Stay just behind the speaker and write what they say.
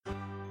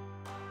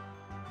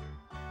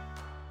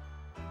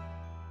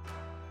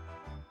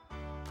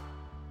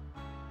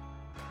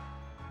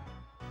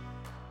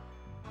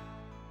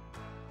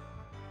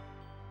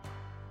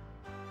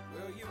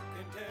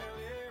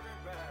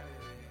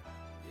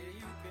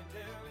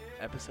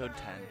Episode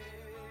 10,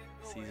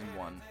 Season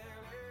 1.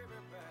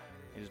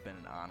 It has been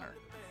an honor.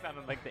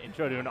 Sounded like the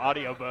intro to an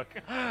audiobook.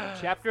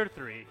 Chapter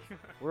 3.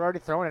 We're already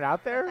throwing it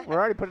out there? We're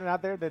already putting it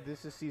out there that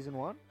this is Season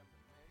 1?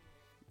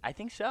 I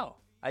think so.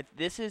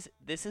 This is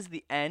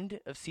the end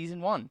of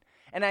Season 1.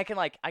 And I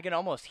can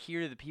almost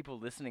hear the people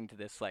listening to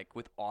this like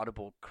with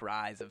audible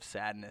cries of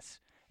sadness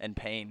and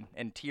pain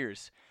and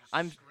tears.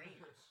 I'm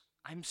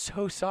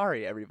so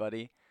sorry,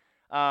 everybody.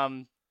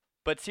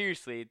 But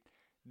seriously,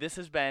 this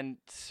has been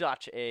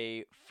such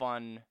a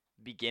fun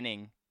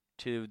beginning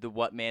to the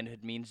What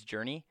Manhood Means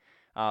journey.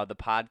 The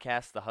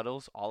podcast, the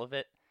huddles, all of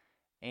it.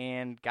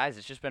 And guys,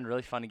 it's just been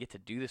really fun to get to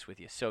do this with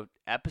you. So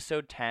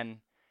episode 10,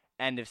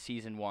 end of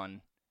Season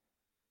 1.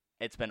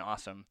 It's been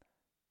awesome.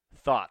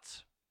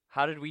 Thoughts?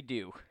 How did we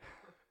do?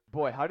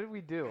 Boy, how did we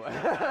do? It's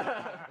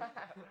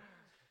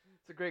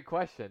a great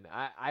question.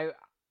 I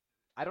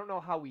don't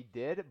know how we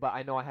did, but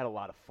I know I had a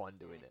lot of fun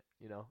doing it.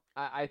 You know,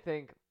 I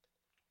think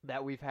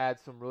that we've had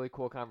some really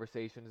cool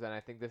conversations, and I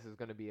think this is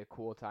going to be a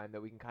cool time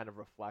that we can kind of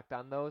reflect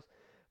on those.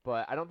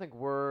 But I don't think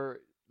we're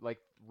like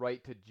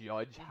right to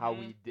judge how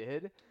we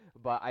did,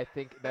 but I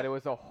think that it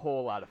was a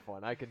whole lot of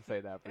fun. I can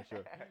say that for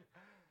sure.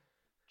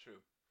 True.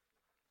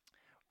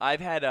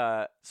 I've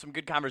had some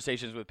good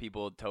conversations with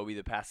people, Toby,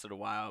 the past little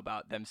while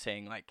about them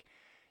saying, like,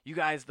 you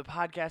guys, the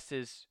podcast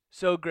is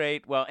so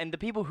great. Well, and the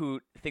people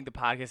who think the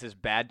podcast is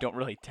bad don't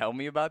really tell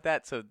me about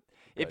that. So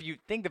if you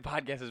think the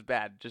podcast is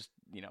bad, just,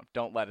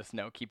 don't let us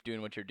know. Keep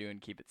doing what you're doing.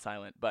 Keep it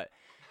silent. But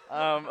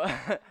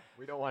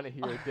we don't want to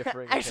hear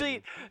differing actually,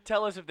 opinions.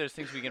 tell us if there's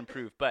things we can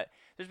improve. But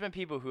there's been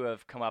people who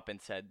have come up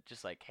and said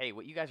just like, hey,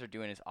 what you guys are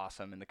doing is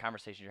awesome, and the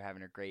conversations you're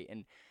having are great.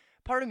 And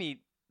part of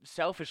me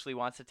selfishly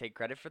wants to take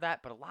credit for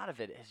that, but a lot of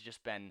it has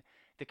just been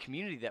the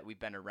community that we've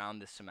been around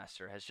this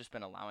semester has just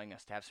been allowing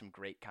us to have some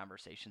great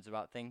conversations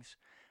about things.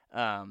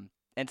 And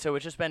so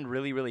it's just been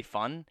really, really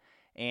fun.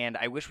 And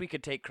I wish we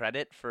could take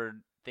credit for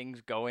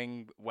things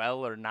going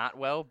well or not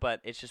well,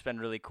 but it's just been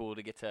really cool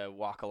to get to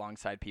walk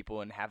alongside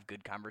people and have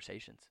good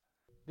conversations.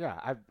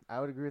 Yeah, I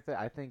would agree with that.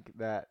 I think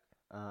that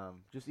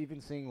just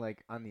even seeing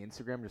like on the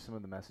Instagram just some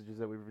of the messages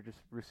that we've just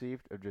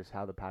received of just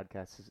how the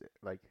podcast is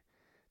like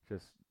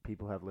just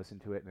people have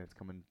listened to it and it's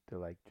coming to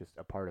like just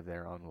a part of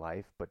their own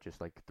life, but just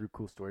like through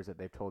cool stories that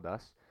they've told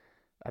us.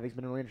 I think it's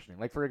been really interesting.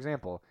 Like for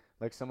example,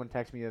 like someone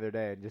texted me the other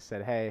day and just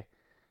said, hey,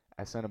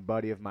 I sent a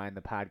buddy of mine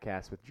the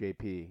podcast with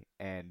JP,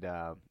 and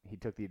he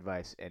took the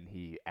advice and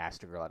he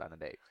asked a girl out on a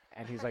date.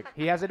 And he's like,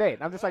 he has a date.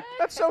 And I'm just like,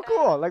 that's so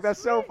cool. Like, that's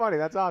so funny.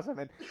 That's awesome.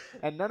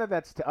 And none of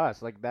that's to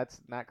us. Like,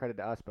 that's not credit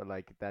to us, but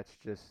like, that's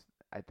just,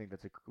 I think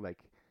that's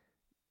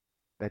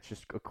that's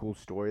just a cool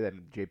story that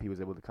JP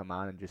was able to come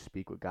on and just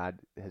speak what God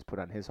has put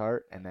on his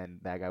heart. And then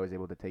that guy was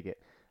able to take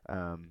it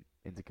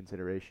into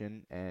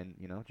consideration and,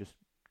 just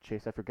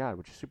chase after God,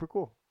 which is super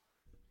cool.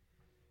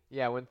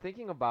 Yeah, when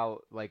thinking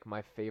about like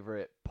my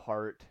favorite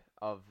part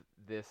of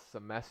this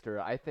semester,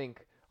 I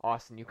think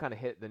Austin, you kind of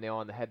hit the nail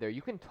on the head there.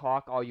 You can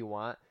talk all you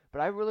want,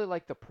 but I really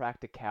like the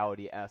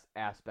practicality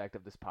aspect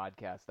of this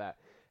podcast. That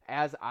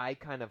as I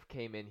kind of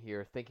came in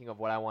here thinking of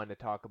what I wanted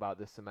to talk about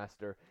this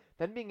semester,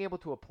 then being able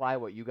to apply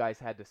what you guys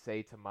had to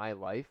say to my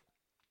life,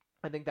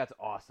 I think that's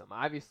awesome.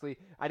 Obviously,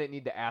 I didn't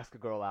need to ask a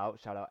girl out.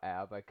 Shout out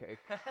Ab. I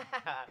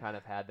kind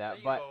of had that,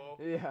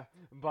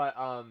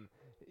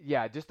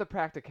 yeah, just the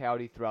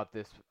practicality throughout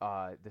this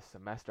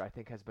semester I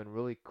think has been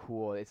really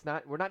cool.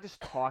 We're not just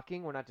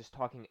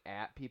talking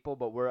at people,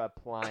 but we're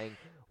applying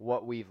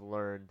what we've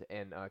learned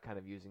and kind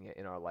of using it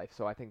in our life.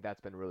 So I think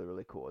that's been really,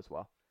 really cool as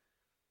well.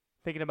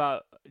 Thinking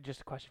about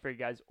just a question for you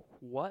guys.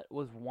 What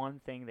was one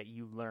thing that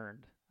you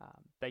learned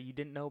that you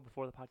didn't know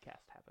before the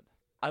podcast happened?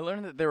 I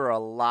learned that there were a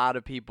lot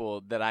of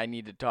people that I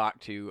need to talk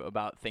to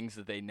about things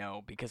that they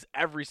know, because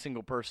every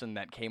single person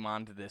that came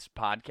onto this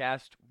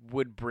podcast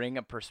would bring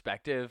a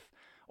perspective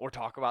or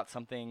talk about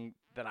something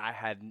that I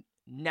had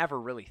never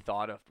really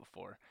thought of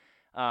before.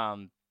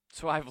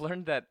 So I've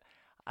learned that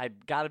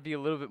I've got to be a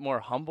little bit more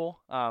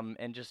humble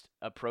and just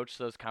approach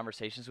those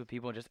conversations with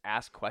people and just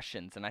ask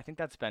questions. And I think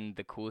that's been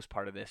the coolest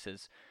part of this,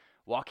 is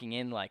walking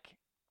in like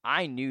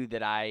I knew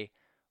that I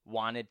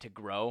wanted to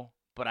grow,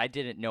 but I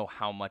didn't know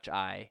how much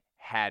I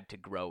had to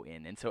grow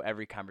in. And so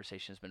every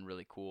conversation has been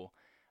really cool.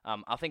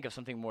 I'll think of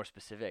something more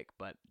specific,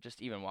 but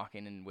just even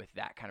walking in with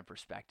that kind of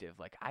perspective,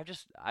 like I've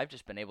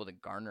just been able to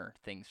garner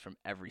things from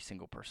every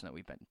single person that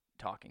we've been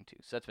talking to.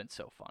 So that's been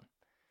so fun.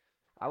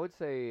 I would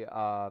say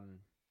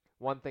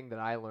one thing that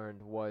I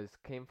learned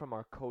came from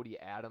our Cody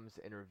Adams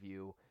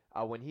interview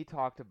when he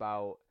talked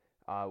about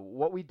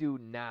what we do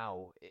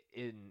now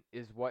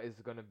is what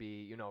is going to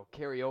be,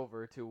 carry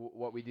over to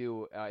what we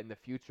do in the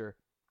future.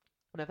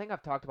 and I think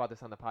I've talked about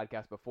this on the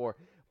podcast before,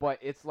 but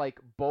it's like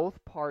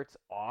both parts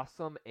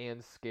awesome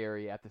and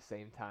scary at the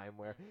same time,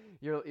 where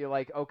you're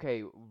like,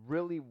 okay,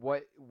 really,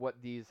 what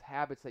these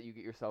habits that you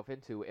get yourself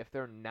into, if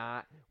they're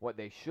not what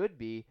they should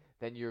be,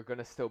 then you're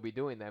gonna still be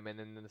doing them, and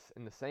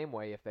in the same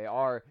way, if they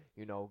are,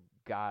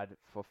 God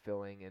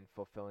fulfilling and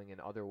fulfilling in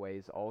other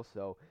ways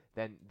also,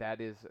 then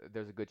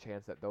there's a good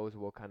chance that those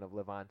will kind of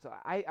live on. So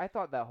I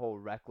thought that whole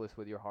reckless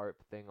with your heart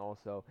thing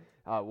also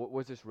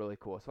was just really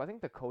cool. So I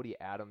think the Cody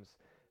Adams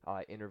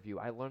interview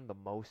I learned the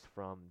most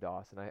from,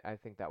 Dawson. I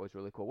think that was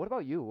really cool. What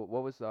about you?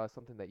 What was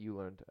something that you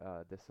learned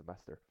this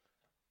semester?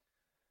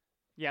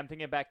 Yeah, I'm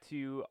thinking back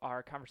to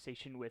our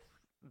conversation with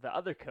the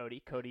other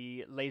Cody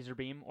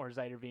Laserbeam or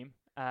Ziderbeam,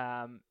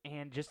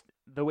 and just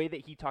the way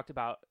that he talked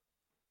about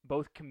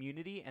both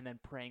community and then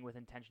praying with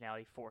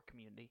intentionality for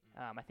community.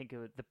 I think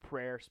of the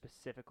prayer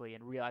specifically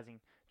and realizing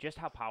just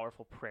how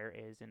powerful prayer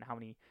is and how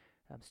many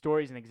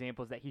stories and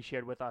examples that he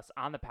shared with us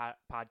on the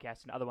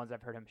podcast and other ones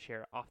I've heard him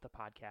share off the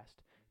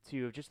podcast,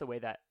 to just the way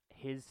that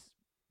his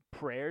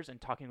prayers and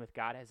talking with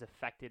God has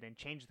affected and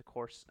changed the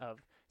course of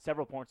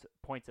several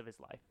points of his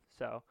life.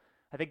 So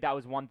I think that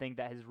was one thing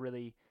that has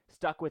really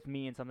stuck with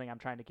me and something I'm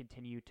trying to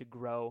continue to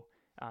grow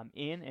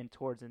in and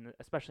towards,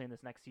 especially in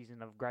this next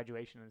season of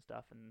graduation and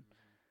stuff and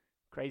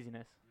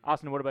craziness.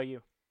 Austin, what about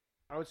you?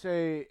 I would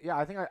say, yeah,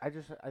 I think I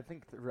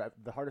think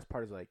the hardest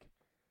part is like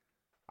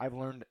I've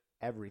learned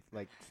everything.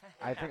 Like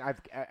I think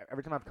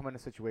every time I've come in a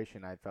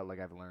situation, I felt like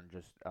I've learned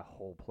just a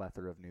whole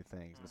plethora of new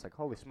things. And it's like,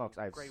 holy smokes,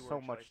 I have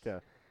so much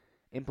to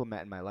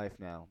implement in my life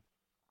now.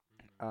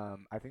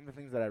 I think the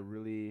things that I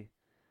really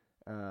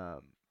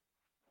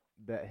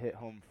that hit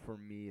home for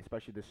me,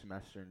 especially this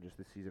semester and just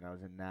the season I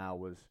was in now,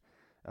 was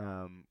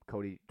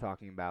Cody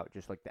talking about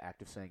just like the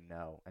act of saying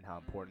no and how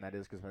important that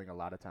is, because I think a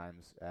lot of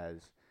times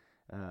as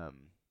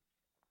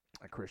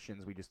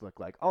Christians, we just look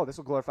like, oh, this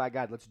will glorify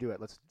God, let's do it,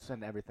 let's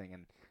send everything.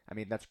 And I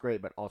mean, that's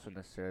great, but also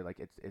necessarily like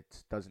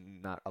it's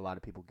doesn't not a lot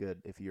of people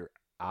good if you're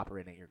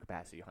operating at your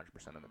capacity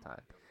 100% of the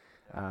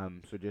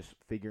time. So just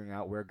figuring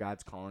out where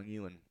God's calling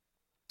you and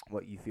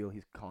what you feel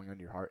He's calling on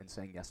your heart, and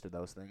saying yes to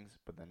those things,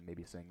 but then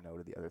maybe saying no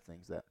to the other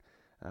things that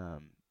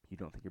you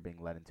don't think you're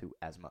being led into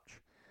as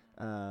much.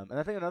 And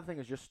I think another thing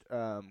is just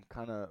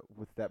kind of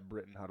with that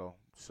Britain huddle,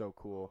 so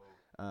cool.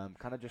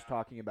 Kind of just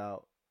talking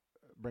about,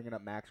 bringing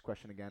up Mac's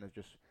question again, is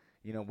just,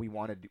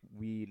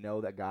 we know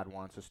that God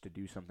wants us to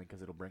do something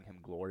because it'll bring Him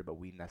glory, but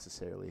we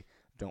necessarily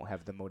don't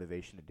have the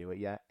motivation to do it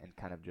yet, and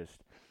kind of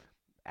just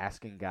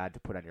asking God to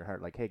put on your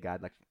heart, like, hey,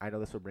 God, like, I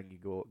know this will bring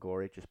you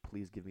glory, just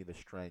please give me the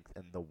strength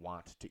and the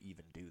want to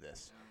even do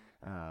this.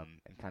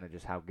 And kind of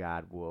just how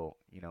God will,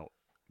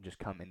 just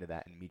come into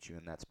that and meet you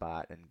in that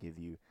spot and give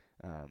you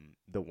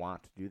the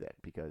want to do that,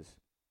 because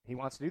He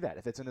wants to do that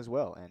if it's in His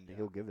will, and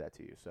He'll give that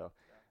to you. So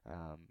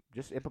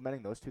just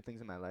implementing those two things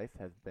in my life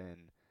have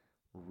been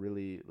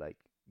really like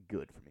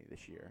good for me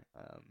this year.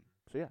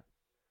 So yeah.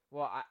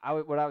 Well,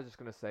 what I was just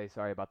going to say,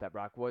 sorry about that,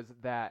 Brock, was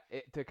that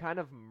to kind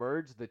of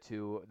merge the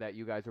two that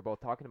you guys were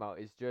both talking about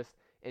is just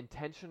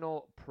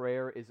intentional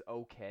prayer is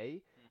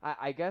okay.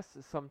 I guess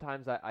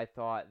sometimes I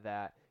thought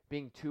that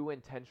being too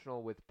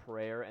intentional with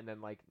prayer and then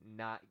like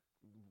not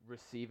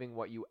receiving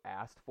what you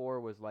asked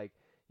for was like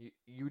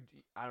you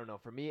I don't know,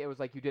 for me it was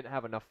like you didn't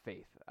have enough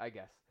faith, I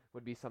guess,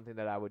 would be something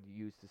that I would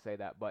use to say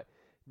that. But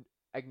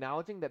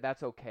acknowledging that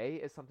that's okay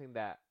is something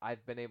that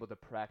I've been able to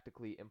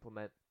practically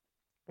implement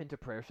into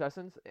prayer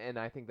sessions, and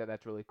I think that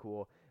that's really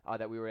cool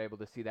that we were able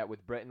to see that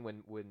with Britton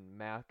when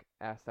Mac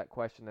asked that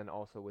question, and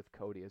also with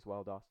Cody as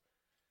well, Doss.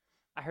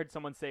 I heard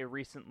someone say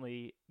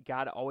recently,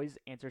 God always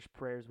answers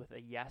prayers with a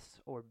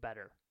yes or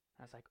better.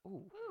 I was like,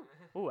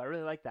 ooh, I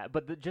really like that.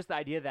 But just the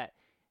idea that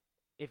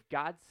if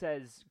God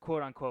says,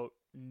 quote unquote,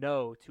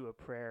 no to a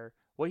prayer,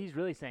 what He's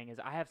really saying is,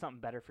 I have something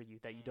better for you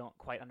that you don't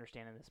quite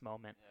understand in this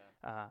moment.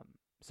 Yeah.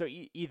 So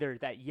either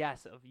that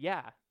yes of,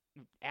 yeah,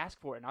 ask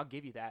for it and I'll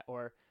give you that,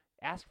 or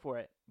ask for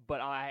it, but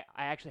I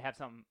actually have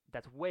something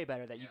that's way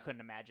better that you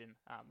couldn't imagine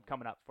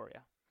coming up for you.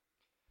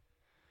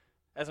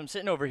 As I'm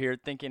sitting over here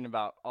thinking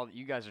about all that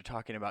you guys are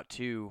talking about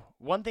too,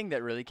 one thing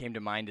that really came to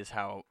mind is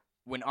how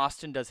when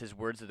Austin does his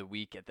words of the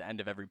week at the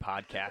end of every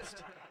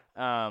podcast,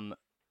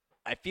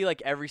 I feel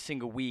like every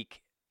single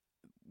week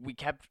we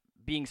kept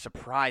being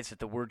surprised that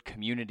the word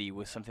community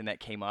was something that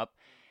came up.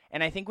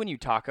 And I think when you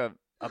talk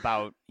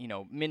about,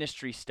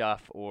 ministry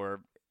stuff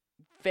or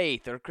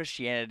faith or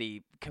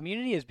Christianity,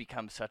 community has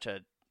become such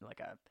a,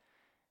 like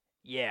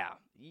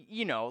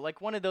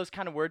one of those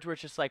kind of words where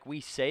it's just like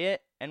we say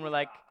it and we're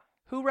like,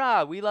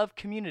 hoorah, we love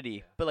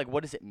community. But like,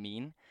 what does it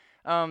mean?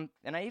 And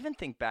I even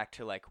think back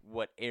to like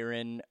what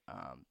Aaron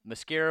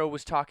Mascaro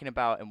was talking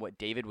about and what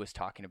David was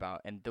talking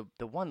about. And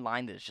the one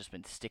line that has just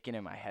been sticking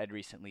in my head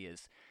recently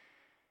is,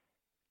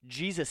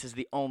 Jesus is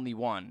the only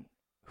one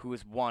who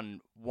is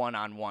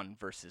one-on-one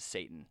versus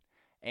Satan.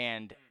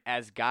 And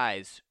as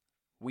guys,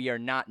 we are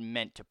not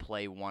meant to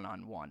play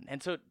one-on-one.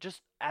 And so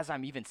just as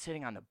I'm even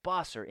sitting on the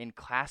bus or in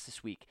class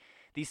this week,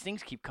 these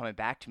things keep coming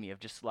back to me of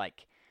just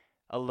like,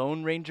 a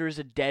lone ranger is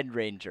a dead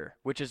ranger,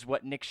 which is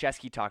what Nick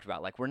Shesky talked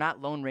about. Like, we're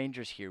not lone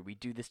rangers here. We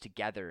do this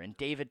together. And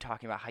David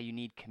talking about how you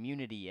need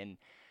community, and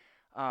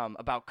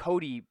about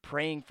Cody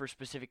praying for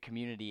specific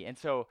community. And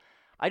so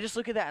I just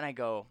look at that and I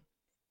go,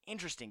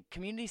 interesting.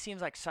 Community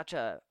seems like such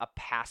a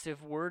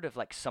passive word of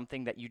like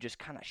something that you just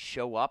kind of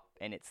show up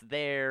and it's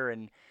there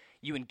and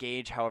you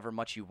engage however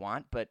much you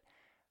want. But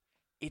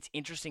it's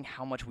interesting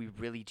how much we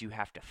really do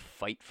have to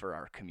fight for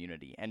our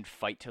community and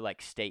fight to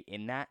like stay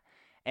in that.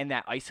 And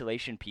that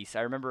isolation piece,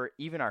 I remember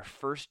even our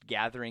first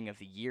gathering of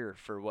the year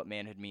for What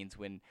Manhood Means,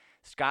 when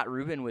Scott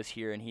Rubin was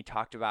here and he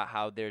talked about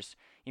how there's,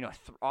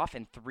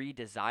 often three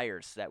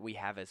desires that we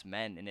have as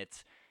men, and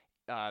it's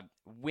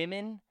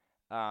women,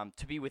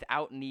 to be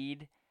without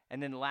need,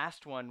 and then the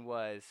last one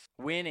was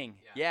winning.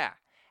 Yeah.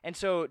 And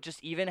so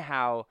just even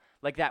how,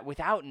 like, that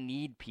without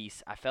need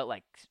piece, I felt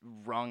like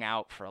rung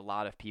out for a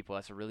lot of people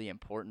as a really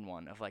important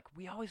one of like,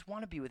 we always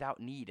want to be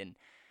without need. And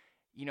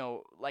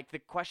like the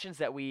questions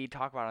that we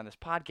talk about on this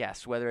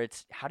podcast, whether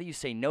it's how do you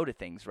say no to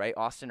things, right,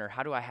 Austin, or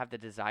how do I have the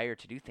desire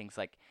to do things,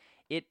 like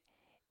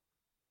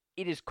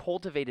it is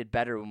cultivated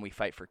better when we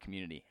fight for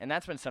community. And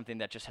that's been something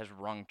that just has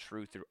rung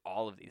true through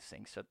all of these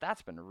things. So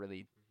that's been a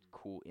really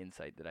cool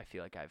insight that I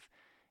feel like I've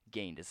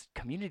gained, is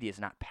community is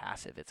not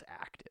passive, it's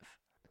active.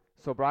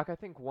 So, Brock, I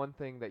think one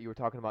thing that you were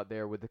talking about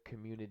there with the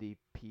community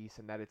piece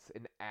and that it's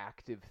an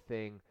active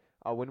thing,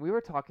 when we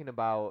were talking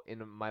about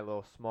in my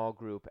little small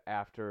group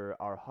after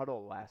our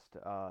huddle last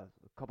a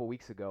couple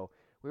weeks ago,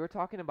 we were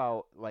talking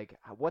about like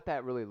what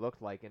that really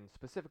looked like, and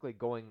specifically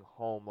going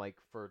home like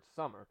for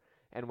summer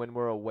and when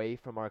we're away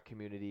from our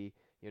community,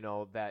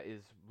 that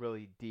is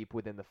really deep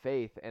within the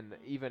faith. And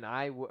even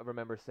I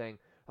remember saying,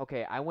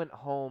 okay, I went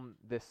home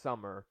this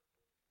summer,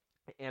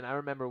 and I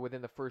remember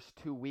within the first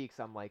 2 weeks,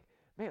 I'm like,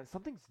 man,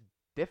 something's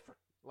different.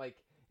 Like,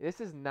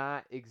 this is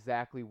not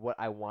exactly what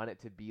I want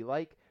it to be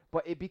like.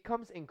 But it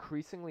becomes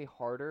increasingly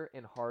harder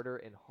and harder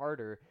and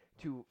harder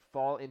to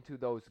fall into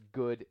those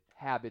good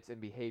habits and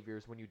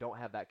behaviors when you don't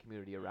have that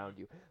community around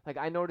you. Like,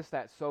 I noticed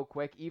that so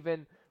quick.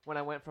 Even when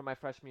I went from my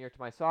freshman year to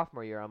my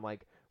sophomore year, I'm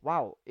like,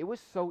 wow, it was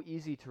so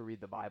easy to read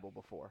the Bible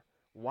before.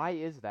 Why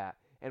is that?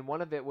 And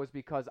one of it was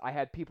because I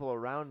had people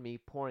around me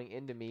pouring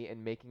into me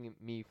and making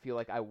me feel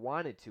like I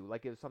wanted to.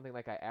 Like, it was something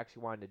like I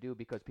actually wanted to do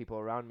because people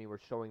around me were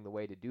showing the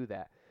way to do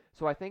that.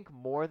 So I think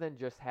more than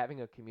just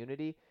having a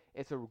community,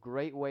 it's a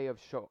great way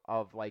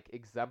of like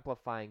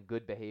exemplifying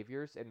good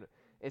behaviors. And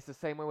it's the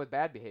same way with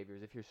bad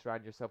behaviors. If you're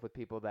surrounding yourself with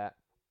people that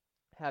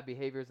have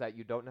behaviors that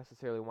you don't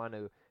necessarily want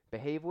to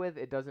behave with,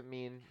 it doesn't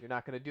mean you're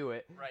not going to do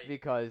it, right,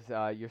 because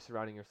you're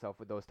surrounding yourself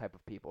with those type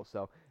of people.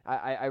 So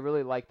I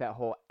really like that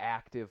whole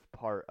active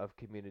part of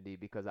community,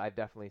 because I've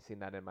definitely seen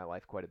that in my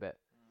life quite a bit.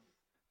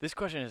 This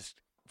question is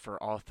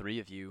for all three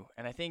of you,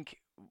 and I think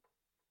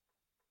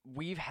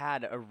we've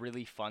had a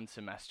really fun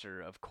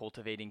semester of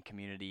cultivating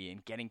community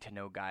and getting to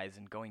know guys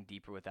and going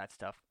deeper with that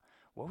stuff.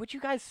 What would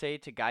you guys say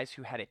to guys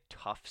who had a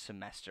tough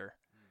semester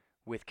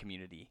with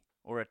community,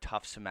 or a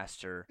tough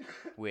semester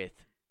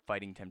with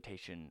fighting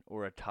temptation,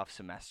 or a tough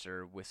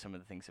semester with some of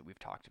the things that we've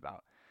talked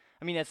about?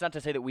 I mean, it's not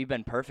to say that we've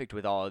been perfect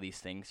with all of these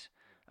things.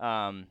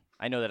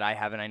 I know that I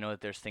haven't. I know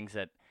that there's things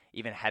that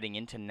even heading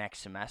into next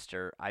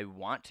semester I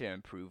want to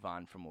improve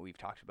on from what we've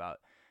talked about.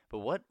 But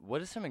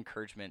what is some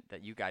encouragement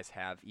that you guys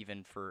have,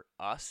 even for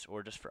us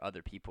or just for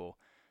other people,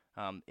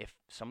 if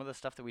some of the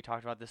stuff that we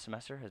talked about this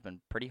semester has been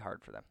pretty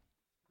hard for them?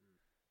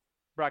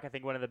 Brock, I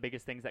think one of the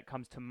biggest things that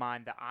comes to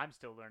mind that I'm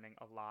still learning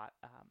a lot,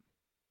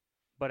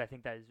 but I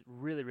think that is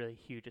really, really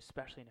huge,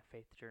 especially in a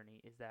faith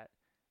journey, is that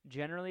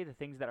generally the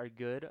things that are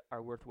good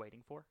are worth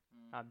waiting for.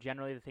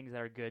 Generally the things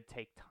that are good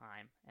take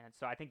time. And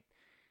so I think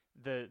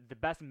the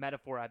best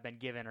metaphor I've been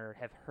given or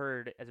have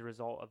heard as a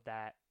result of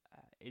that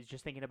is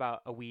just thinking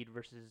about a weed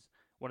versus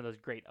one of those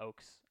great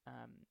oaks,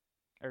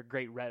 or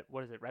great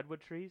redwood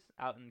trees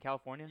out in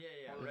California?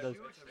 Yeah. Those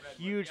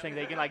huge things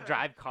that you can like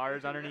drive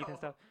cars underneath and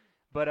stuff.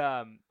 But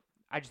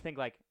I just think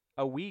like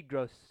a weed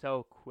grows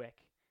so quick.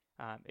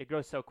 It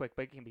grows so quick,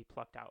 but it can be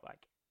plucked out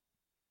like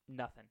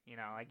nothing.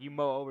 Like you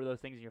mow over those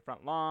things in your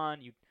front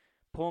lawn, you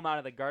pull them out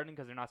of the garden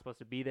because they're not supposed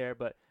to be there.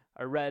 But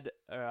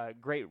a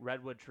great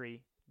redwood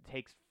tree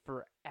takes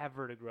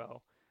forever to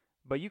grow,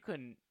 but you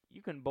can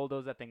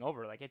bulldoze that thing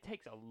over. Like, it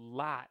takes a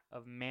lot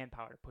of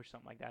manpower to push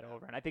something like that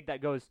over. And I think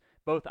that goes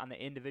both on the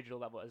individual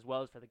level as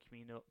well as for the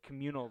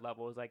communal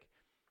level. Is like,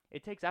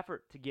 it takes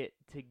effort to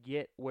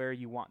get where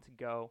you want to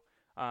go.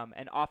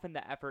 And often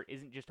the effort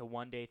isn't just a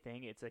one-day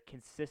thing. It's a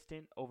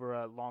consistent over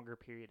a longer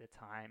period of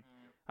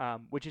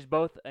time, which is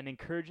both an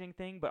encouraging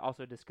thing but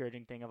also a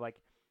discouraging thing of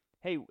like,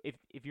 hey,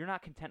 if you're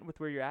not content with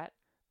where you're at,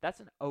 that's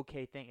an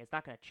okay thing. It's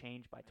not going to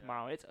change by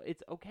tomorrow.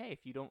 It's okay if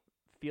you don't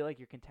feel like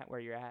you're content where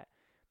you're at.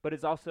 But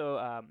it's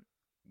also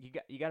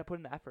you got to put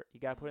in the effort. You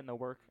got to put in the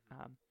work.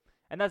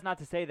 And that's not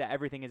to say that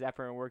everything is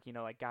effort and work.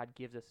 Like God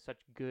gives us such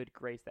good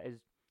grace that is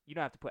you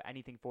don't have to put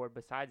anything forward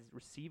besides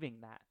receiving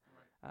that.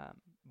 Right.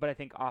 But I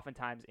think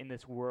oftentimes in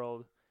this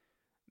world,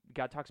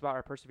 God talks about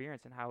our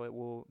perseverance and how it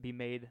will be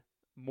made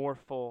more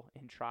full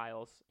in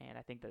trials. And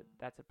I think that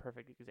that's a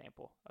perfect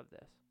example of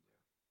this.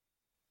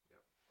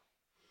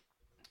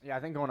 Yeah, I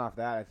think going off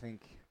that, I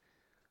think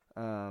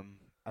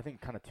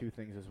kind of two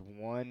things is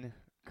one,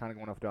 kind of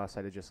going off Daw's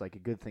side, is just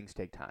like good things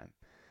take time.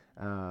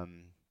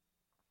 Um,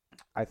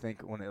 I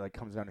think when it like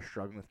comes down to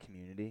struggling with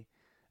community,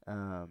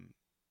 um,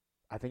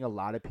 I think a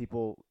lot of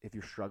people, if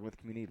you're struggling with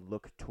community,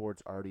 look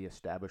towards already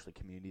established like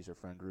communities or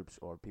friend groups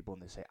or people,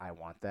 and they say, "I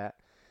want that."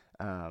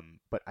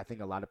 But I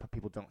think a lot of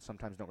people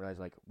sometimes don't realize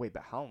like, wait,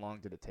 but how long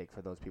did it take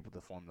for those people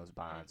to form those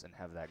bonds and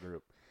have that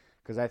group?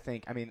 Because I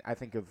think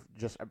of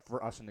just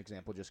for us an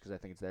example, just because I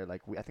think it's there.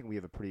 Like I think we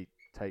have a pretty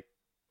tight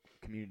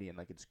community and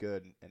like it's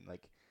good and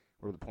like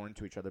we're really pouring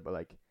into each other. But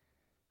like,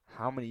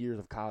 how many years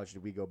of college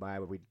did we go by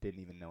where we didn't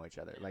even know each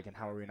other? Like, and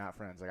how are we not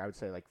friends? Like, I would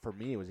say, like, for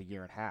me, it was a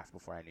year and a half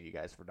before I knew you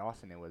guys. For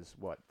Dawson, it was,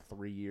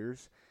 3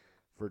 years?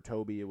 For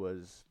Toby, it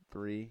was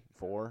 3,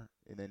 4.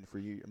 And then for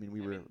you, we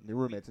were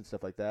roommates and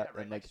stuff like that. Yeah,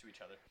 right and, like, next to each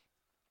other.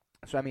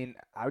 So,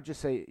 I would just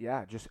say,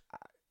 yeah, just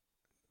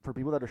for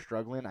people that are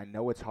struggling, I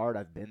know it's hard.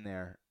 I've been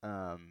there.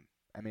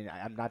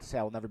 I'm not to say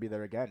I'll never be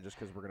there again just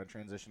because we're going to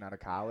transition out of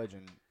college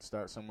and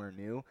start somewhere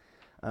new.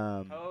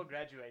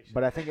 Graduation.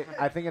 But I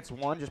think it's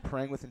one, just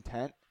praying with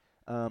intent.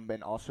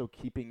 And also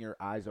keeping your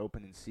eyes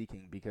open and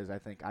seeking, because I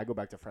think I go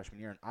back to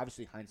freshman year, and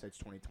obviously hindsight's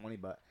 20/20.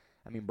 But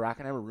Brock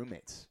and I were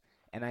roommates,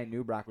 and I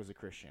knew Brock was a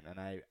Christian, and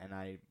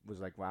I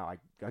was like, wow,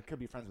 I could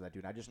be friends with that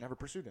dude. I just never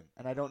pursued him,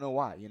 and I don't know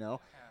why,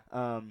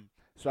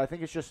 So I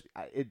think it's just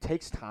it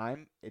takes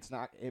time. It's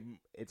not going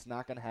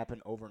to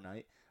happen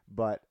overnight,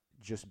 but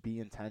just be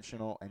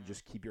intentional and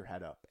just keep your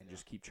head up and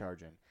just keep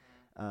charging.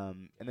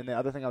 And then the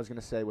other thing I was going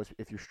to say was,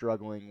 if you're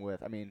struggling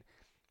with,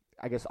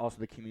 I guess also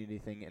the community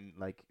thing and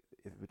like.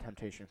 If the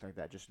temptation like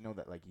that, just know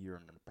that like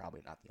you're probably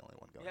not the only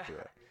one going through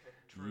it.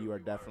 True, you are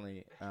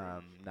definitely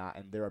not,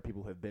 and there are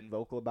people who have been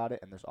vocal about it,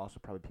 and there's also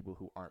probably people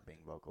who aren't being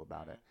vocal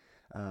about it.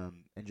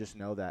 And just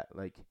know that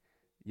like,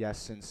 yes,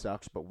 sin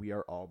sucks, but we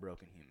are all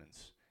broken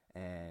humans,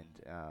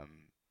 and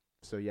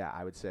so yeah,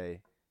 I would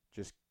say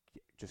just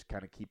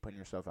kind of keep putting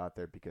yourself out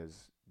there,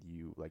 because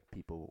you like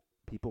people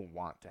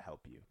want to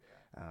help you,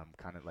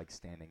 kind of like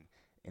standing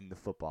in the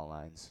football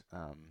lines.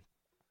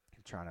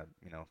 Trying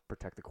to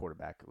protect the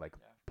quarterback, like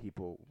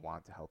people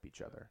want to help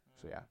each other.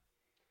 So yeah,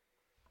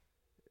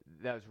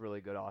 That was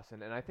really good,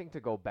 Austin. And I think to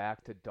go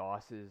back to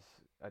Doss's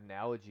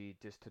analogy,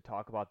 just to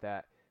talk about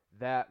that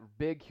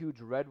big,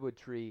 huge redwood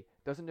tree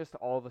doesn't just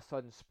all of a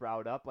sudden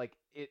sprout up. Like,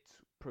 it's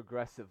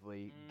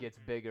progressively gets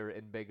bigger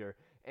and bigger.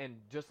 And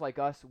just like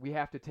us, we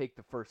have to take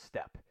the first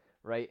step,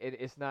 right?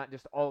 It's not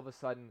just all of a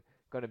sudden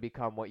going to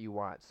become what you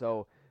want.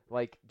 So,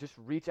 like, just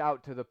reach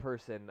out to the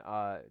person.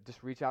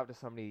 Just reach out to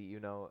somebody,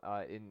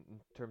 in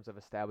terms of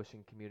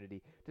establishing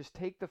community. Just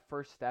take the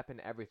first step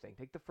in everything.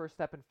 Take the first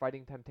step in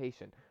fighting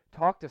temptation.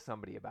 Talk to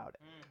somebody about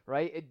it,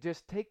 right?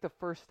 Just take the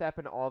first step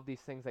in all of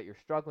these things that you're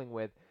struggling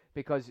with,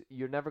 because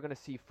you're never going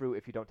to see fruit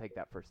if you don't take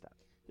that first step.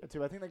 Yeah,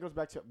 too. I think that goes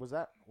back to was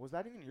that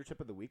even your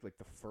tip of the week? Like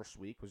the first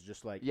week was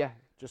just like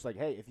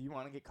hey, if you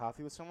want to get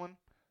coffee with someone,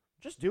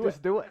 just do it.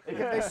 Just do it. If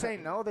they say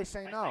no, they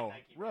say no.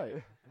 Right.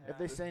 Yeah. If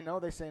they say no,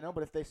 they say no.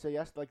 But if they say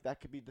yes, like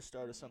that could be the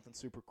start of something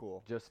super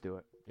cool. Just do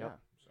it. Yep.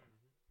 Yeah. So.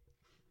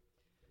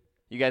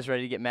 You guys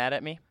ready to get mad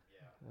at me?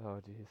 Yeah.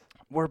 Oh, jeez.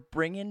 We're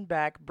bringing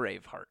back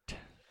Braveheart.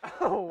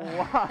 Oh,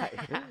 why?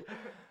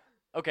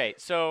 Okay,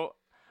 so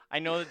I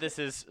know that this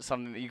is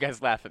something that you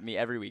guys laugh at me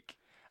every week.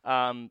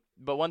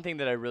 But one thing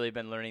that I've really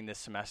been learning this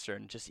semester,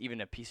 and just even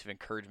a piece of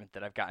encouragement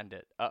that I've gotten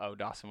to...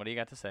 Dawson, what do you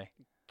got to say?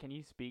 Can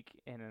you speak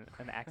in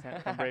an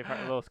accent from Braveheart,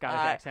 a little Scottish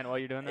accent while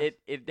you're doing this?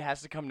 It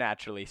has to come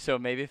naturally, so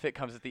maybe if it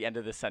comes at the end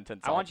of the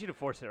sentence... I want you to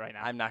force it right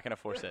now. I'm not going to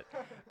force it.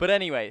 But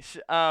anyways,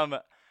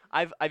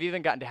 I've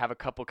even gotten to have a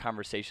couple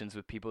conversations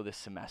with people this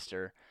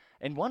semester,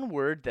 and one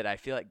word that I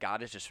feel like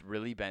God has just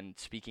really been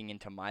speaking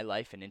into my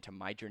life and into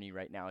my journey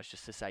right now is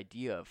just this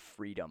idea of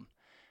freedom.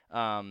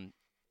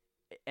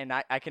 And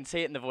I can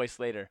say it in the voice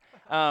later.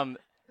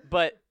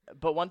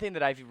 But one thing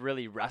that I've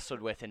really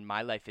wrestled with in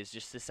my life is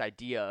just this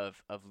idea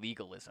of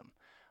legalism.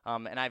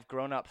 And I've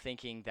grown up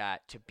thinking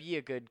that to be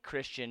a good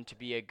Christian, to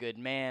be a good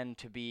man,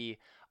 to be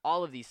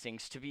all of these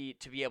things, to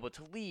be able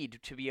to lead,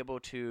 to be able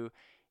to,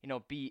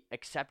 be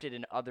accepted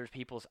in other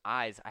people's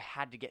eyes, I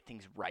had to get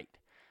things right.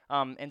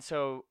 And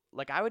so,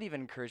 like, I would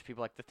even encourage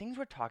people, like, the things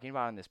we're talking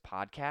about on this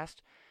podcast,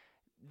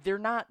 they're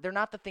not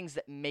the things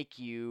that make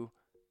you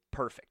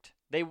perfect.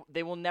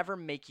 They will never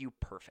make you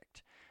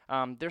perfect.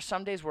 There's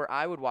some days where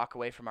I would walk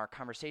away from our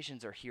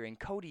conversations or hearing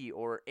Cody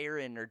or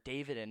Aaron or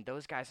David and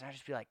those guys, and I'd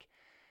just be like,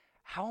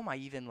 how am I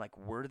even, like,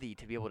 worthy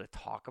to be able to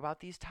talk about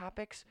these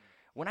topics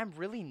when I'm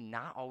really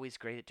not always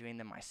great at doing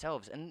them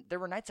myself? And there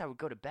were nights I would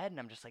go to bed and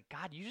I'm just like,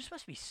 God, you just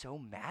must be so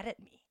mad at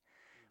me.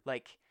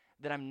 Like,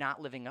 that I'm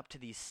not living up to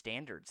these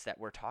standards that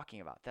we're talking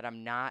about, that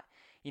I'm not,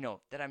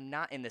 that I'm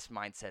not in this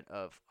mindset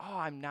of, oh,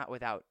 I'm not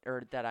without,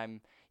 or that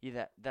I'm,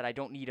 that I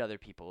don't need other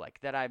people, like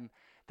that I'm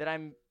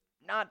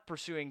not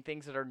pursuing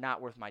things that are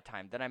not worth my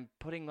time, that I'm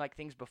putting like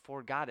things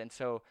before God. And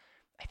so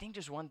I think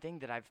just one thing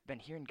that I've been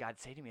hearing God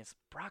say to me is,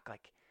 Brock,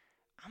 like,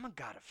 I'm a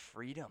God of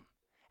freedom,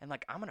 and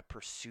like, I'm going to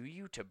pursue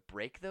you to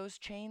break those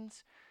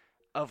chains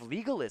of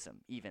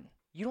legalism even.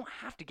 You don't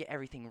have to get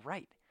everything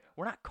right.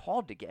 We're not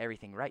called to get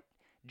everything right.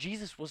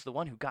 Jesus was the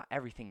one who got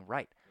everything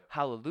right.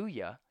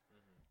 Hallelujah.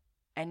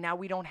 And now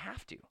we don't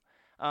have to.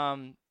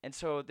 And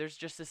so there's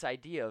just this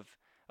idea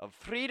of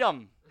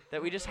freedom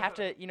that we just have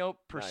to,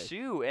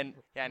 pursue. And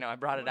yeah, I know I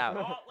brought it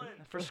out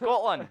for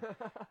Scotland.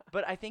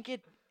 But I think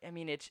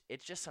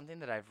it's just something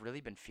that I've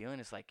really been feeling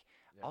is like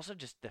also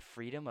just the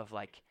freedom of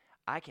like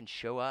I can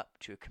show up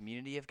to a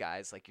community of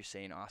guys like you're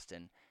saying,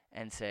 Austin,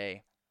 and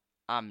say,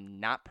 I'm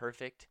not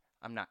perfect.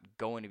 I'm not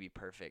going to be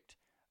perfect,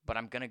 but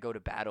I'm going to go to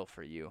battle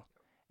for you.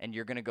 And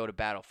you're going to go to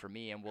battle for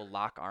me, and we'll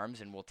lock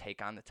arms and we'll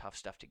take on the tough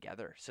stuff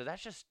together. So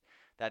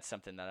that's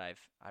something that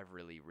I've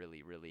really,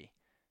 really, really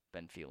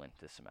been feeling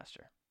this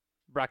semester.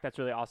 Brock, that's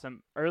really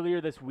awesome.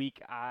 Earlier this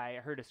week, I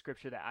heard a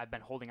scripture that I've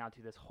been holding on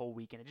to this whole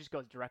week, and it just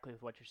goes directly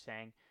with what you're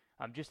saying.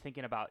 I'm just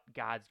thinking about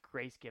God's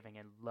grace-giving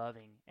and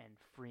loving and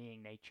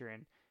freeing nature.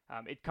 And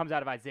it comes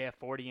out of Isaiah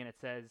 40, and it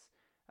says,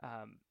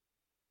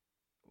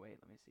 wait,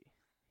 let me see.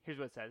 Here's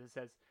what it says. It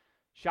says,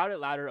 shout it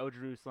louder, O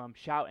Jerusalem.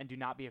 Shout and do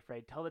not be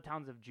afraid. Tell the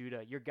towns of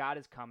Judah, your God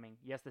is coming.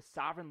 Yes, the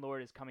sovereign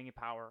Lord is coming in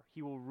power.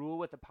 He will rule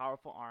with a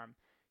powerful arm.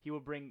 He will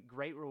bring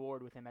great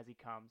reward with him as he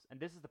comes. And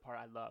this is the part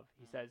I love.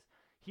 He says,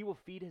 he will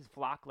feed his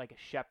flock like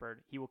a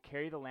shepherd. He will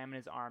carry the lamb in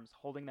his arms,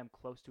 holding them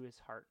close to his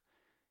heart.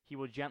 He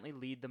will gently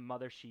lead the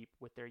mother sheep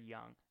with their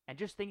young. And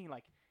just thinking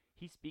like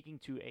he's speaking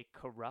to a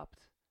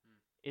corrupt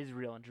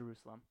Israel and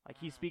Jerusalem. Like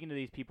he's speaking to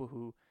these people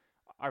who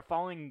are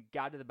following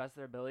God to the best of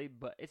their ability,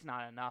 but it's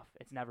not enough.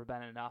 It's never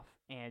been enough.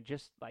 And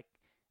just like,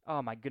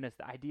 oh my goodness,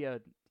 the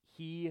idea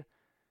he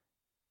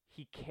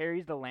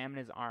carries the lamb in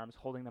his arms,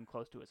 holding them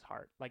close to his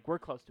heart. Like we're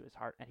close to his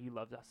heart, and he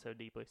loves us so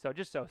deeply. So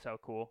just so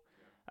cool.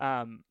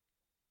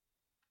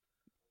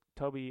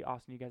 Toby,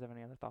 Austin, you guys have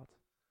any other thoughts?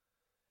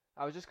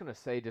 I was just going to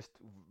say, just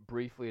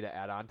briefly to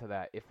add on to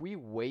that, if we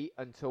wait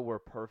until we're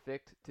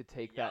perfect to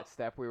take that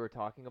step we were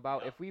talking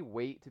about, if we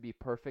wait to be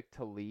perfect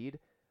to lead,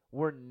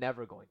 we're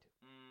never going to.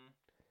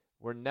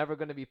 We're never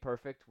going to be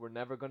perfect. We're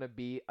never going to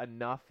be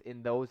enough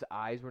in those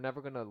eyes. We're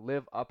never going to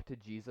live up to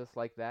Jesus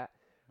like that.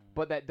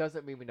 But that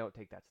doesn't mean we don't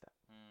take that step.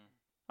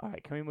 All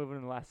right, can we move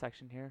into the last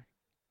section here?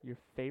 Your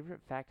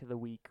favorite fact of the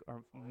week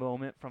or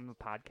moment from the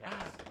podcast.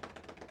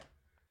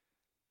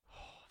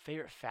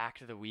 Favorite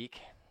fact of the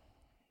week?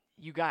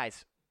 You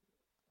guys,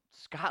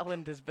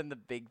 Scotland has been the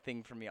big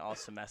thing for me all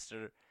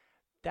semester.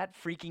 That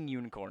freaking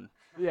unicorn.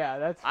 Yeah,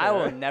 that's fair.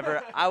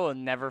 I will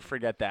never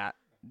forget that.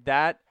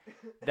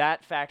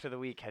 That fact of the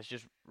week has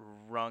just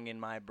rung in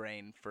my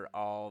brain for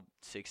all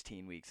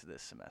 16 weeks of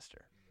this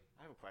semester.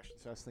 I have a question.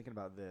 So I was thinking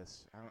about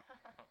this.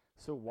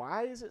 So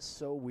why is it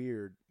so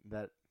weird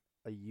that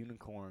a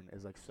unicorn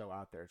is like so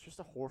out there? It's just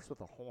a horse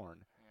with a horn,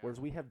 whereas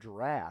we have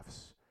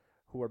giraffes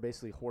who are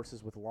basically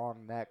horses with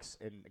long necks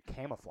and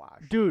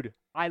camouflage. Dude,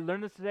 I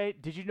learned this today.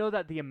 Did you know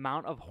that the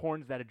amount of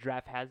horns that a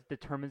giraffe has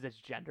determines its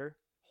gender?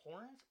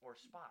 Horns or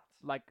spots?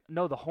 Like,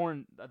 no, the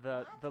horn,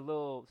 the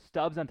little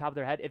stubs on top of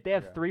their head. If they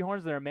have 3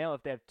 horns, they're a male.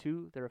 If they have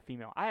 2, they're a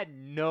female. I had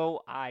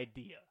no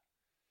idea.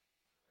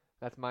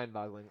 That's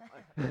mind-boggling.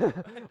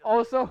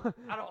 Also,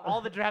 out of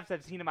all the giraffes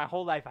I've seen in my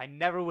whole life, I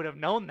never would have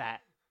known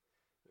that.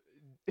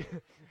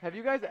 Have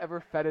you guys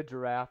ever fed a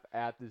giraffe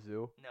at the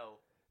zoo? No.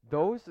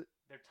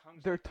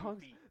 Their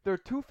tongues, they're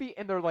 2 feet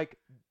and they're like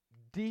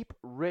deep,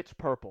 rich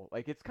purple.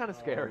 Like it's kind of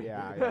scary.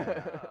 Yeah.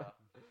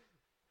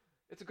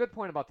 It's a good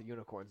point about the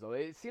unicorns, though.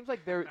 It seems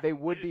like they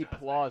would be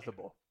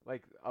plausible.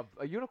 Like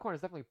a unicorn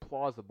is definitely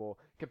plausible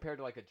compared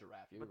to like a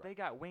giraffe. But they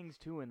got wings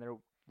too, and they're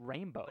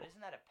rainbow. But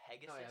isn't that a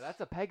Pegasus? Oh yeah,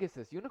 that's a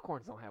Pegasus.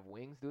 Unicorns don't have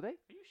wings, do they?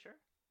 Are you sure?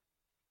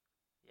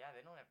 Yeah,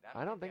 they don't have that.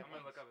 I don't think. I'm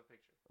gonna look up a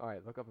picture. All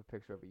right, look up a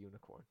picture of a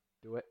unicorn.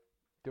 Do it.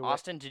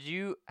 Austin, did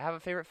you have a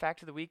favorite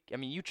fact of the week? I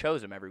mean, you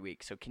chose them every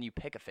week, so can you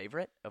pick a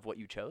favorite of what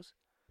you chose?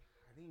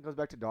 I think it goes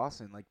back to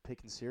Dawson, like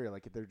picking cereal.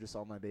 Like they're just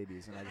all my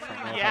babies, and I just don't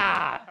know.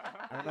 I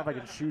don't know if I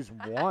can choose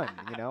one.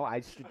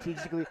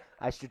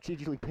 I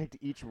strategically picked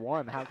each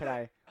one. How could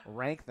I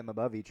rank them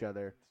above each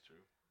other? That's true.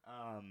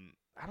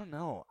 I don't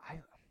know.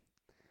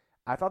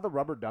 I thought the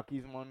rubber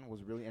duckies one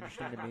was really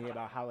interesting to me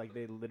about how like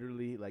they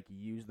literally like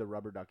use the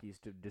rubber duckies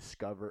to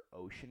discover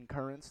ocean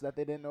currents that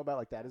they didn't know about.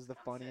 Like that is the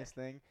funniest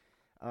thing.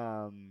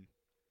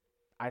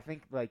 I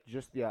think like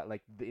just the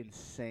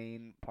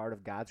insane part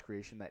of God's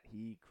creation that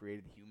He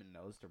created the human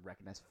nose to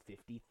recognize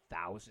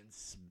 50,000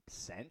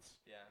 cents.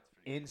 Yeah, that's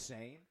pretty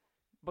insane.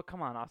 But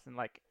come on, Austin.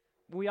 Like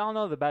we all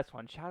know the best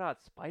one. Shout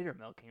out spider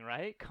milking,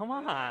 right? Come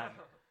on.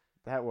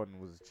 That one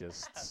was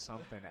just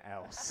something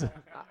else.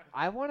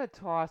 I want to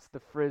toss the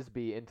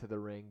frisbee into the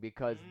ring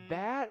because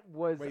that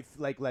was. Wait,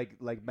 like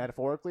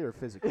metaphorically or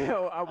physically?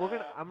 I'm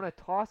gonna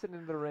toss it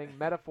into the ring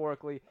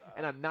metaphorically,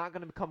 and I'm not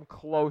gonna come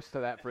close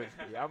to that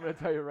frisbee. I'm gonna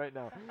tell you right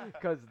now,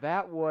 because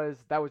that was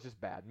just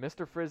bad.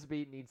 Mr.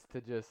 Frisbee needs to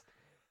just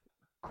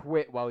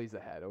quit while he's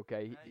ahead.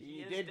 Okay,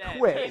 he did dead.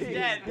 quit. He's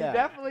dead. He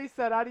definitely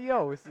said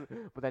adios,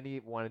 but then he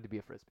wanted to be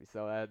a frisbee,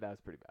 so that was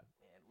pretty bad.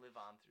 Man, live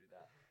on through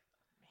that.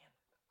 Man.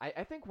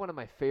 I think one of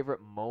my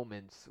favorite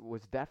moments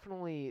was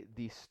definitely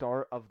the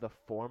start of the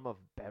form of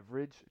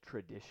beverage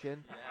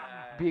tradition.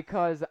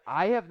 Because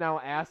I have now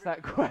asked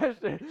that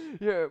question.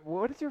 Yeah,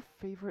 what is your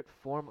favorite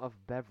form of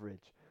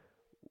beverage?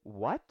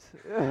 What?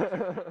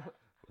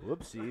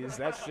 Whoopsies.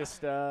 That's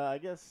just, I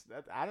guess,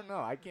 I don't know.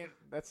 I can't,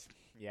 that's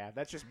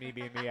just me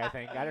being me, I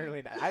think. I don't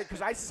really,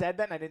 because I said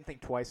that and I didn't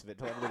think twice of it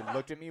until everybody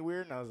looked at me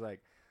weird and I was like,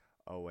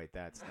 oh, wait,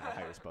 that's not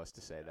how you're supposed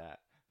to say that.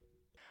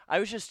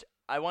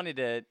 I wanted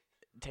to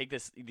take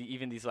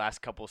even these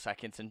last couple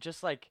seconds and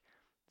just like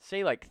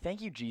say like,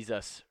 thank you,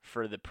 Jesus,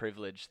 for the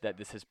privilege that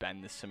this has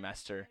been this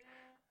semester.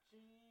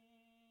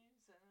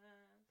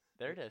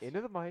 There it is.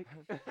 Into the mic.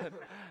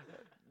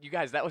 You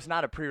guys, that was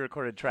not a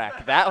pre-recorded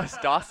track. That was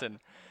Dawson.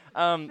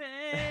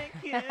 Thank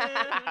you,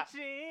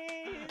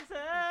 Jesus.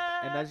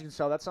 And as you can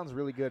tell, that sounds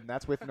really good, and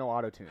that's with no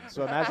auto-tune.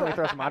 So imagine we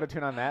throw some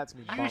auto-tune on that. It's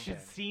me You bumping.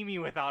 should see me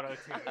with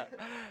auto-tune.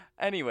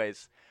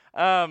 Anyways,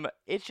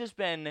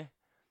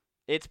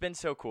 it's been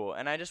so cool,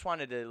 and I just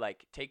wanted to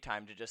like take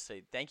time to just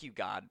say thank you,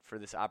 God, for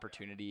this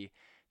opportunity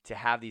to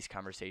have these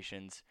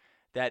conversations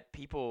that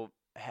people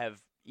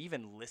have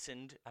even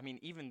listened. I mean,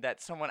 even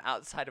that someone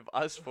outside of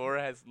us four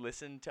has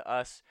listened to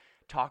us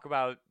talk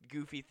about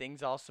goofy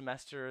things all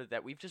semester,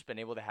 that we've just been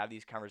able to have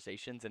these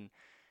conversations. And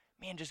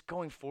man, just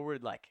going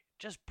forward, like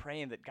just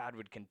praying that God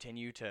would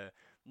continue to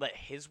let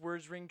his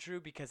words ring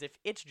true, because if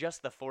it's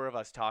just the four of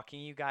us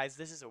talking, you guys,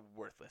 this is a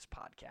worthless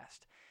podcast.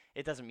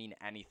 It doesn't mean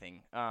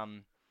anything.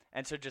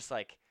 And so just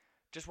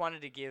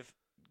wanted to give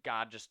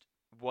God just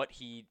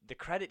the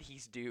credit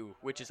he's due,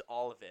 which is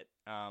all of it,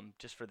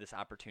 just for this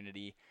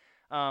opportunity.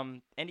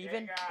 And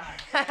even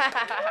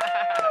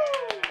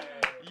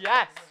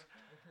yes.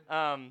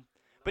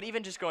 But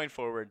even just going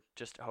forward,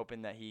 just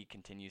hoping that he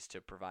continues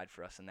to provide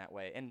for us in that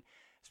way. And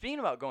speaking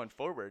about going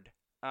forward,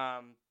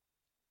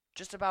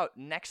 just about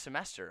next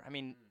semester. I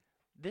mean,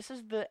 this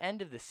is the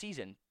end of the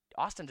season.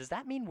 Austin, does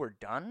that mean we're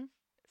done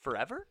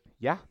forever?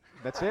 Yeah,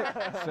 that's it.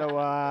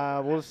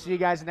 So we'll see you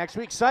guys next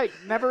week. Psych,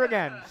 never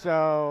again.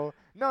 So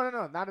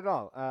no, not at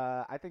all.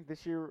 I think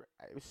this year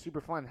it was super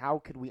fun. How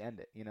could we end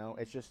it? You know,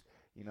 it's just,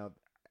 you know,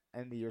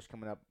 end of the year's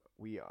coming up.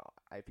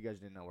 If you guys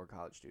didn't know, we're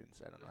college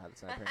students. I don't know how that's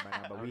happening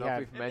right now, but we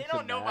have. They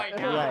don't know by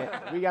now.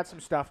 Right, we got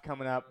some stuff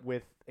coming up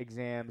with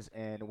exams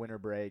and winter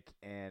break,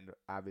 and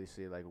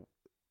obviously, like,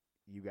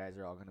 you guys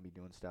are all going to be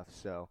doing stuff.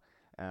 So,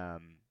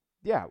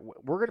 yeah,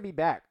 we're going to be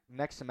back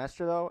next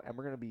semester though, and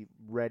we're going to be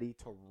ready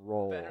to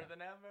roll. Better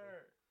than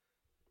ever.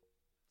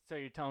 So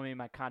you're telling me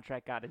my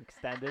contract got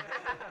extended?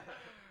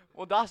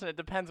 Well, Dawson, it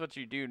depends what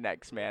you do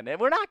next, man. And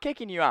we're not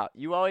kicking you out.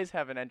 You always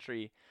have an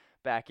entry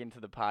back into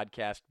the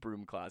podcast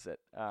broom closet.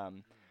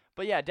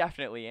 But yeah,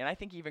 definitely. And I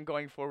think even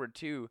going forward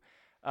too,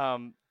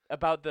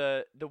 about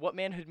the What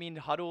Manhood Mean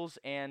huddles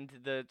and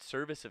the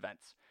service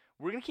events,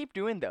 we're going to keep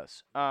doing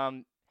those.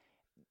 I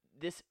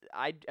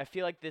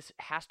feel like this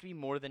has to be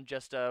more than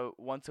just a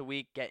once a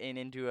week getting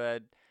into a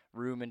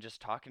room and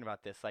just talking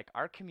about this. Like,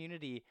 our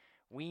community,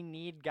 we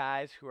need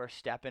guys who are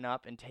stepping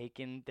up and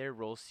taking their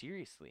roles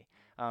seriously,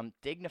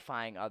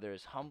 dignifying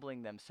others,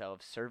 humbling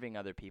themselves, serving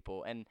other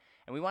people. And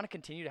we want to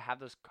continue to have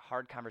those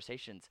hard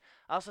conversations.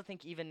 I also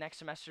think even next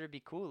semester it'd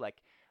be cool,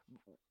 like,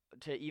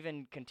 to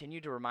even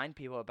continue to remind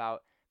people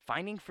about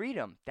finding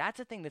freedom. That's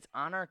a thing that's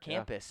on our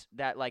campus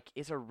that, like,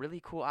 is a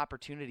really cool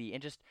opportunity,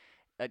 and just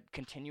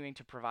continuing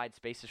to provide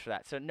spaces for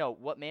that. So no,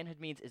 What Manhood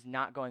Means is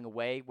not going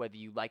away, whether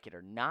you like it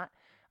or not.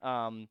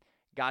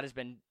 God has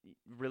been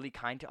really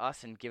kind to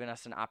us and given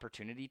us an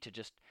opportunity to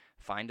just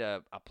find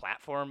a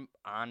platform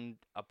on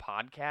a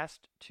podcast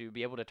to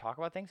be able to talk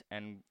about things,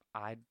 and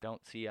I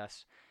don't see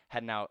us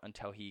heading out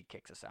until he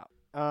kicks us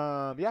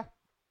out. Yeah,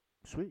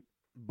 sweet.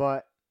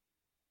 But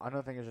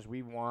another thing is just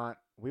we want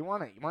you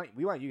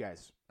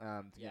guys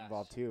to get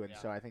involved too, and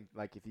so I think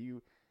like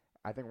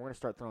I think we're gonna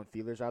start throwing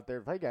feelers out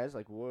there. Hey guys,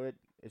 like, what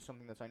is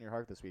something that's on your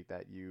heart this week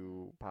that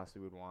you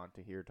possibly would want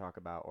to hear talk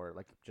about, or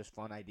like just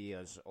fun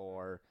ideas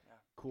or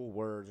cool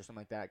words or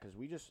something like that? Because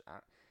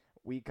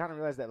we kind of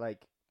realized that,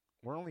 like,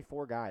 we're only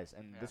 4 guys,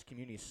 and this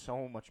community is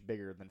so much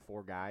bigger than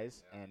 4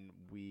 guys, and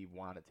we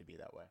want it to be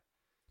that way.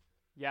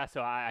 Yeah,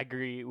 so I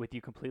agree with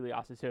you completely,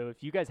 Austin. So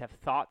if you guys have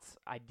thoughts,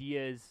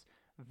 ideas,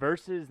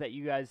 verses that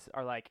you guys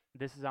are like,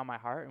 this is on my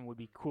heart and would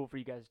be cool for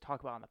you guys to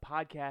talk about on the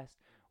podcast,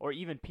 or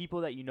even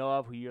people that you know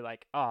of who you're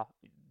like, oh,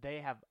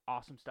 they have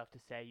awesome stuff to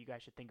say, you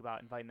guys should think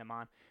about inviting them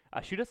on,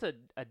 shoot us a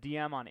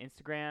DM on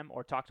Instagram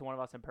or talk to one of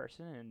us in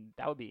person, and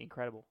that would be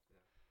incredible.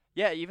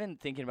 Yeah, even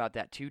thinking about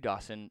that too,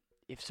 Dawson,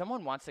 if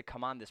someone wants to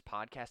come on this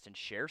podcast and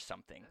share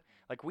something,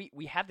 like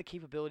we have the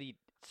capability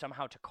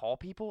somehow to call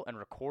people and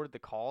record the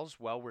calls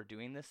while we're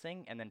doing this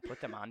thing and then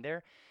put them on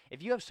there.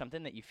 If you have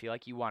something that you feel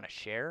like you want to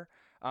share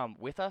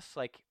with us,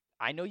 like,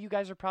 I know you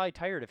guys are probably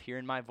tired of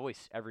hearing my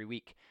voice every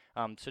week.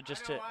 So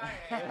just to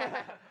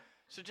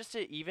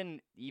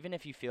even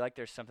if you feel like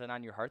there's something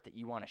on your heart that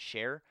you want to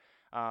share,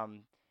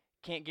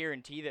 can't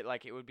guarantee that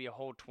like it would be a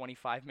whole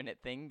 25-minute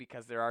thing,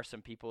 because there are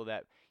some people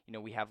that, you know,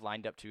 we have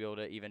lined up to be able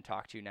to even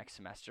talk to next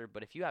semester.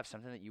 But if you have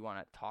something that you want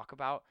to talk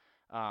about,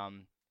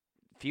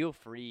 feel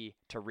free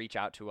to reach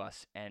out to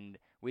us, and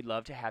we'd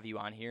love to have you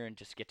on here and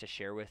just get to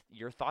share with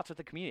your thoughts with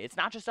the community. It's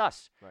not just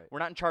us. Right. We're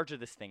not in charge of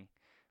this thing,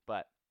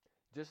 but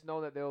Just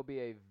know that there will be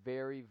a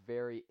very,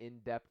 very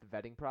in-depth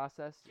vetting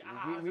process.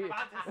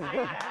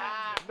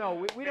 No,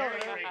 we don't.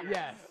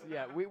 Yes,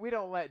 yeah, we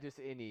don't let just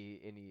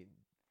any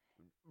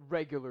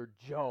regular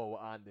Joe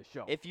on the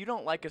show. if you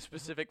don't like a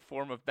specific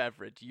form of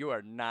beverage, you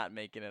are not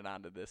making it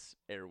onto this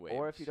airwaves.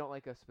 Or if you don't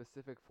like a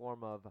specific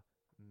form of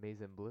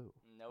Maizen Blue.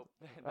 Nope,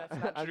 that's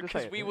not I'm true just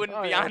because saying. we wouldn't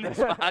Oh, be yeah. on this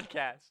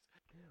podcast.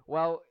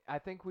 Well, I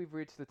think we've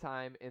reached the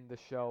time in the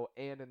show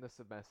and in the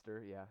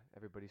semester. Yeah,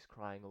 everybody's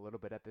crying a little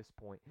bit at this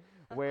point,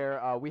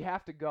 where we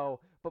have to go.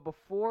 But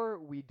before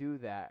we do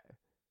that,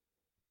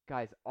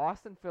 guys,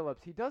 Austin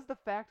Phillips, he does the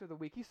fact of the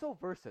week. He's so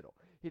versatile.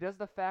 He does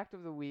the fact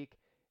of the week,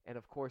 and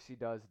of course he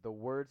does the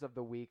words of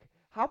the week.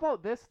 How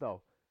about this,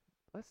 though?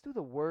 Let's do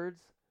the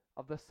words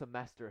of the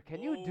semester.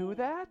 Can you do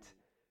that?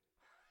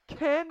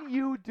 Can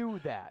you do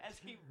that? As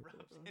he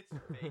rubs his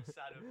face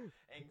out of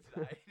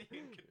anxiety and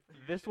confusion.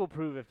 This will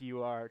prove if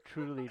you are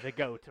truly the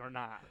GOAT or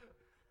not.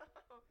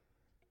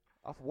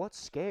 Off what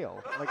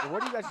scale? Like,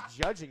 what are you guys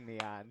judging me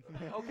on?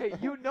 Okay,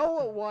 you know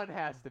what one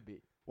has to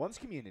be. One's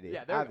community,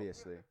 Yeah, there we go.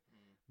 obviously.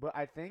 But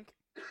I think,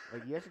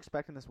 like, you guys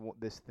expecting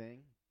this thing,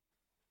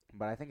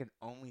 but I think it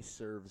only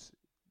serves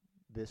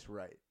this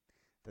right,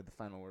 that the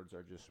final words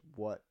are just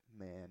what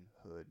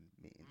manhood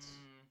means.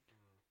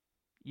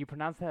 You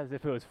pronounce that as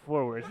if it was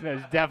 4 words, and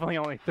there's definitely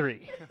only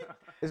 3.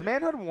 Is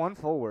manhood one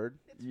full word?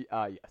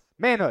 Yes.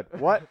 Manhood.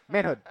 What?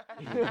 Manhood.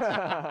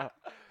 That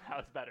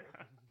was better.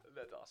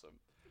 That's awesome.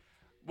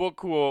 Well,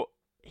 cool.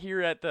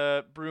 Here at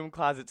the Broom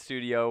Closet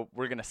Studio,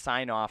 we're going to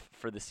sign off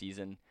for the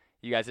season.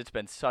 You guys, it's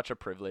been such a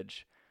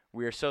privilege.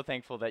 We are so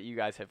thankful that you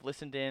guys have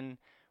listened in.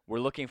 We're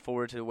looking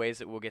forward to the ways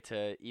that we'll get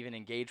to even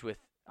engage with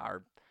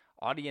our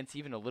audience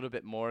even a little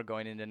bit more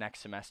going into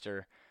next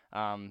semester.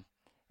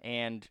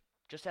 And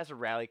just as a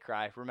rally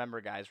cry,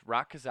 remember, guys,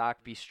 rock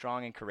Kazakh, be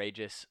strong and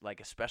courageous,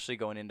 like especially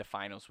going into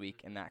finals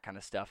week and that kind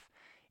of stuff.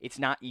 It's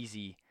not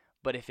easy,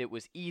 but if it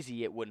was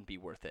easy, it wouldn't be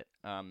worth it.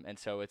 And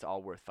so it's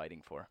all worth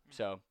fighting for.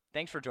 So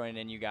thanks for joining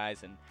in, you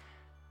guys. And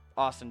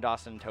Austin,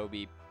 Dawson, and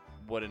Toby,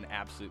 what an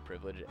absolute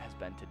privilege it has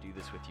been to do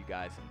this with you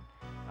guys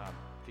and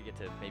to get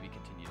to maybe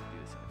continue to do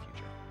this in the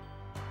future.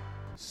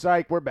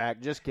 Psych, we're back.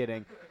 Just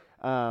kidding.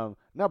 No,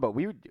 but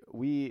we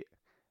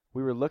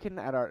were looking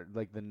at our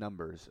the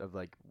numbers of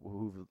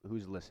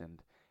who's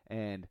listened,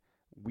 and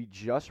we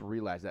just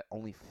realized that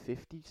only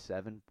 57% was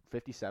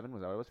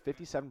that what it was?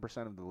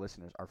 57% of the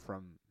listeners are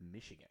from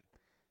Michigan,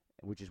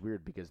 which is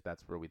weird because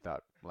that's where we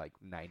thought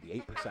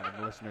 98% of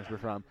the listeners were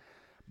from.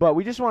 But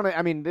we just want to,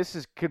 I mean,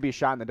 could be a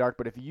shot in the dark,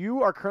 but if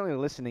you are currently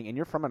listening and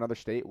you're from another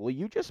state, will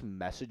you just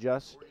message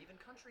us?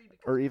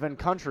 Or even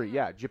country,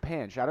 yeah,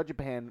 Japan. Shout out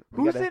Japan.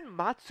 Who's in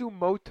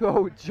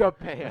Matsumoto,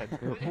 Japan?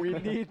 We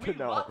need to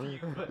know.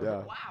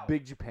 Yeah, Wow.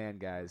 big Japan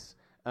guys.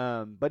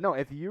 But no,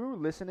 if you're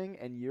listening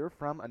and you're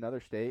from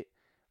another state,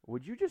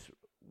 would you just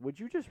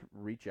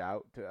reach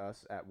out to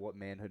us at What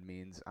Manhood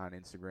Means on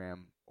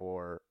Instagram,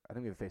 or I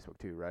think we have Facebook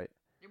too, right?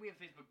 Yeah, we have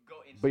Facebook. Go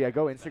Instagram. But yeah,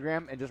 go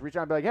Instagram and just reach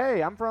out and be like,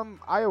 hey, I'm from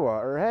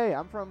Iowa, or hey,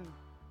 I'm from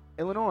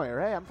Illinois, or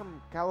hey, I'm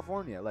from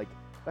California. Like,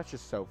 that's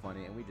just so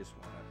funny, and we just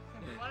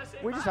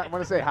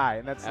want to say hi,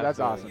 and that's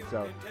awesome.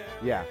 So,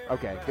 yeah,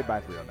 okay, goodbye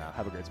for real now.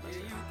 Have a great semester.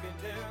 You can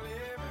tell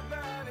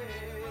everybody,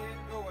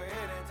 go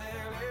ahead and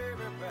tell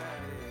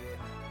everybody,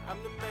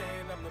 I'm the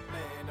man, I'm the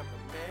man, I'm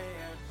the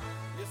man.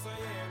 Yes I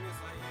am, yes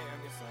I am,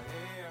 yes I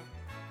am.